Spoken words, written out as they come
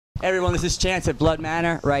Hey everyone, this is Chance at Blood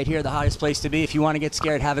Manor, right here, the hottest place to be. If you want to get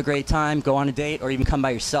scared, have a great time, go on a date, or even come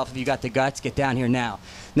by yourself if you got the guts, get down here now.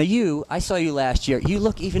 Now I saw you last year. You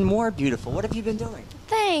look even more beautiful. What have you been doing?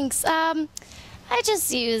 Thanks. I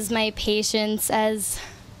just use my patience as,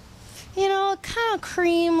 kind of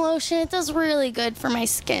cream lotion. It does really good for my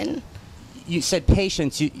skin. You said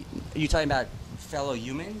patience. Are you talking about fellow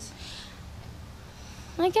humans?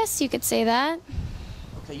 I guess you could say that.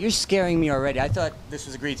 Okay, you're scaring me already. I thought this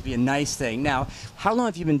was agreed to be a nice thing. Now, how long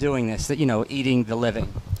have you been doing this, eating the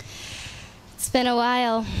living? It's been a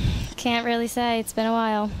while. Can't really say. It's been a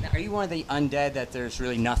while. Now, are you one of the undead that there's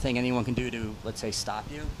really nothing anyone can do to, let's say, stop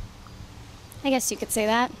you? I guess you could say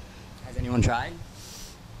that. Has anyone tried?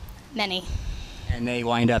 Many. And they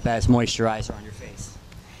wind up as moisturizer on your face?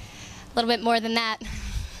 A little bit more than that.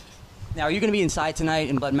 Now, are you going to be inside tonight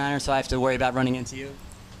in Blood Manor, so I have to worry about running into you?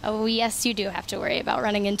 Oh, yes, you do have to worry about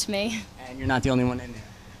running into me. And you're not the only one in there?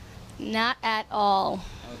 Not at all.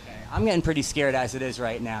 Okay. I'm getting pretty scared as it is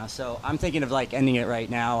right now, so I'm thinking of, ending it right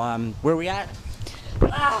now. Where are we at?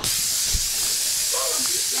 Ah!